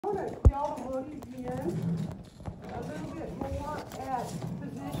I want y'all to look again a little bit more at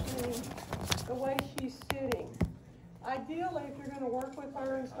positioning the way she's sitting. Ideally, if you're going to work with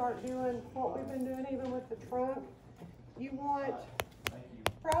her and start doing what we've been doing even with the trunk, you want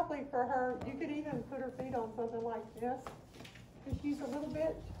probably for her, you could even put her feet on something like this. Because she's a little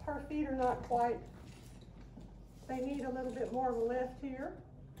bit, her feet are not quite, they need a little bit more of a lift here.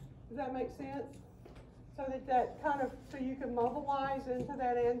 Does that make sense? So that kind of, so you can mobilize into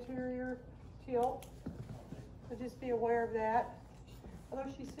that anterior tilt. So just be aware of that. Although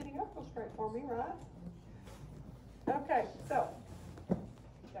she's sitting up real straight for me, right? Okay, so,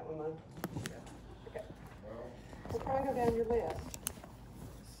 that one mine. Okay. We'll try and go down your list.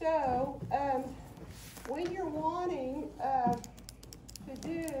 So, when you're wanting to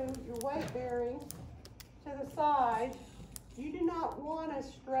do your weight bearing to the side, you do not want a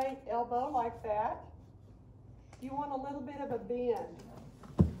straight elbow like that. You want a little bit of a bend.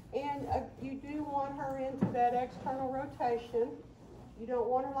 And you do want her into that external rotation. You don't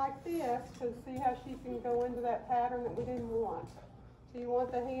want her like this, because see how she can go into that pattern that we didn't want. So you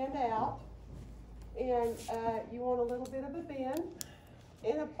want the hand out, and you want a little bit of a bend.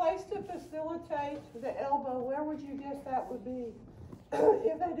 And a place to facilitate the elbow, where would you guess that would be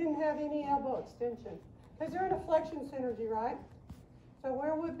if they didn't have any elbow extension? Because they're in a flexion synergy, right? So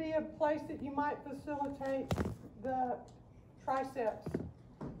where would be a place that you might facilitate the triceps?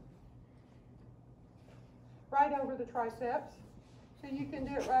 Right over the triceps. So you can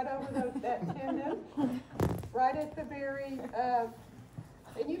do it right over that tendon, right at the very,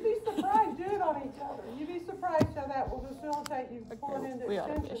 and you'd be surprised, do it on each other. You'd be surprised how that will facilitate you pulling into extension. We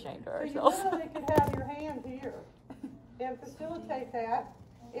ought to be ashamed of ourselves. So you literally could have your hand here and facilitate that.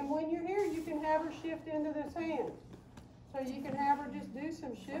 And when you're here, you can have her shift into this hand. So you can have her just do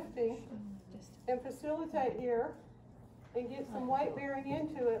some shifting and facilitate here and get some weight bearing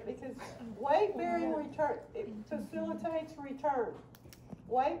into it, because weight bearing return, it facilitates return.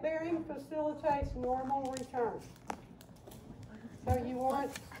 Weight bearing facilitates normal return. So you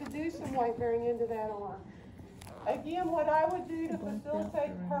want to do some weight bearing into that arm. Again, what I would do to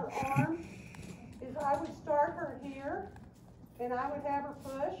facilitate her arm is I would start her here and I would have her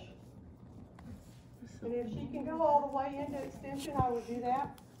push. And if she can go all the way into extension, I would do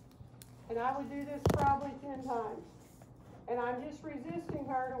that. And I would do this probably 10 times. And I'm just resisting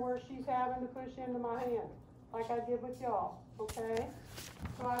her to where she's having to push into my hand, like I did with y'all, okay?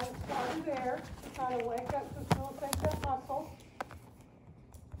 So I would start there to kind of wake up, facilitate that muscle.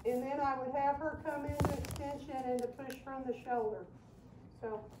 And then I would have her come into extension and to push from the shoulder.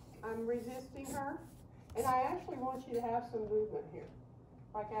 So I'm resisting her. And I actually want you to have some movement here.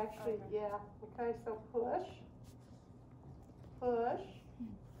 Like actually, yeah, okay, so push, push,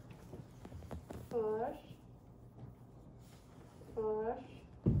 push, push.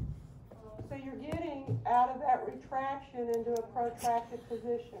 So you're getting out of that retraction into a protracted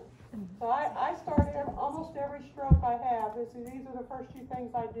position. So I start almost every stroke I have. These are the first two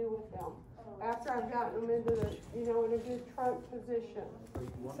things I do with them. After I've gotten them into the, in a good trunk position.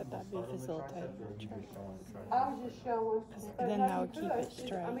 Except that'd be facilitating. I was just showing. And then I would keep it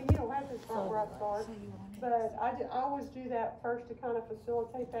straight. I mean, you don't have to start where I start. But I always do that first to kind of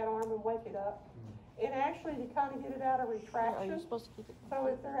facilitate that arm and wake it up. And actually to kind of get it out of retraction. Are you supposed to keep it? So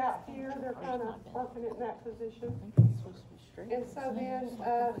if they're out here, they're kind of working it in that position. I think it's supposed to be straight. And so then,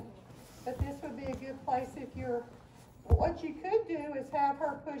 but this would be a good place if you're, what you could do is have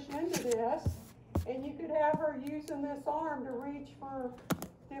her push into this, and you could have her using this arm to reach for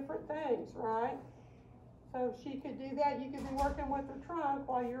different things, right? So she could do that. You could be working with the trunk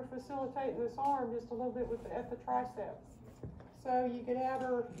while you're facilitating this arm just a little bit at the triceps. So you could have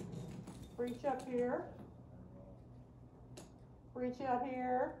her reach up here, reach out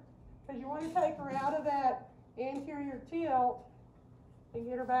here, because you want to take her out of that anterior tilt and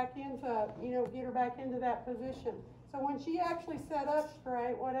get her back into, get her back into that position. So when she actually sat up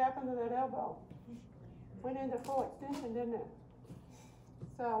straight, what happened to that elbow? Went into full extension, didn't it?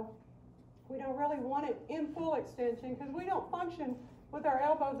 So we don't really want it in full extension because we don't function with our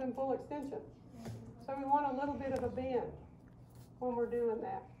elbows in full extension. So we want a little bit of a bend when we're doing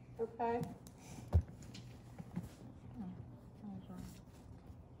that, okay?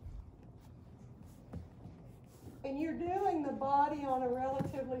 And you're doing the body on a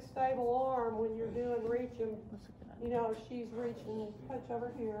relatively stable arm when you're doing reaching. She's reaching, touch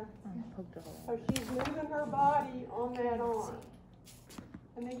over here. So she's moving her body on that arm.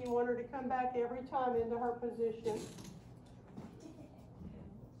 And then you want her to come back every time into her position.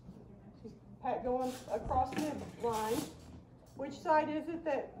 She's going across midline. Which side is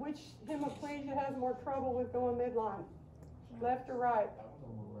it which hemiplegia has more trouble with going midline? Left or right?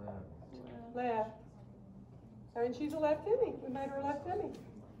 left. So, and she's a left-handed. We made her a left-handed.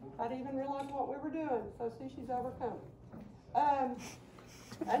 I didn't even realize what we were doing. So see, she's overcome.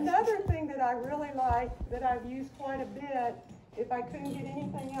 Another thing that I really like, that I've used quite a bit, if I couldn't get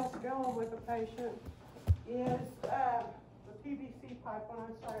anything else going with a patient, is the PVC pipe when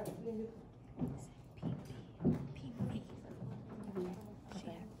I started using it.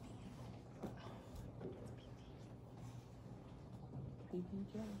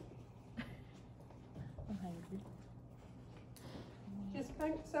 Just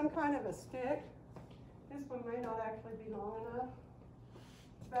think some kind of a stick. This one may not actually be long enough,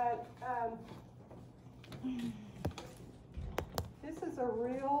 but this is a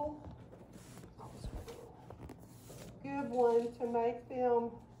real good one to make them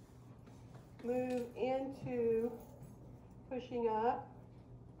move into pushing up.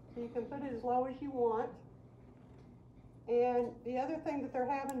 So you can put it as low as you want. And the other thing that they're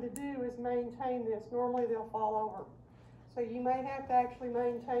having to do is maintain this. Normally they'll fall over. So you may have to actually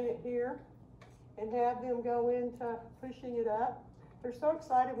maintain it here and have them go into pushing it up. They're so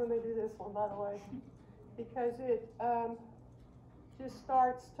excited when they do this one, by the way, because it just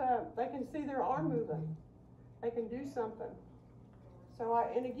starts to, they can see their arm moving. They can do something. So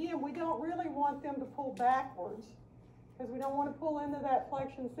and again, we don't really want them to pull backwards because we don't want to pull into that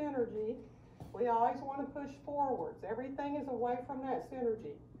flexion synergy. We always want to push forwards. Everything is away from that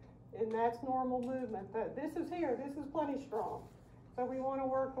synergy, and that's normal movement. But this is here, this is plenty strong. So we want to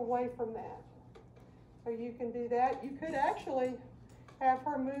work away from that. So you can do that. You could actually have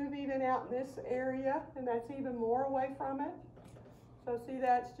her move even out in this area, and that's even more away from it. So see,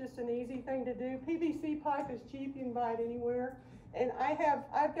 that's just an easy thing to do. PVC pipe is cheap, you can buy it anywhere. And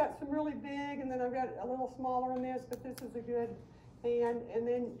I've got some really big, and then I've got a little smaller in this, but this is a good hand, and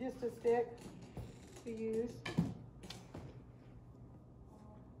then just a stick to use.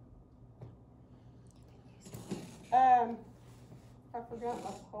 I forgot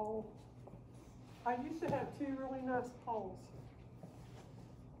my pole. I used to have two really nice poles.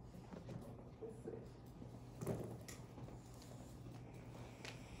 Let's see.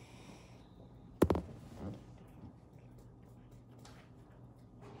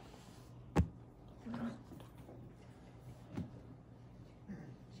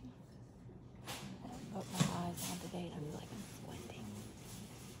 Put my eyes on today and I'm like, I'm sweating.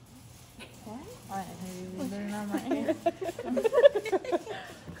 What? I didn't know you were burning on my hair.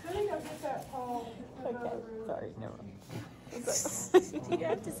 Let me go get that pole. Okay, sorry, never. You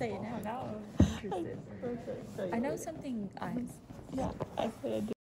have to say it now. Now I'm interested. Okay. I know something. Yeah, I said.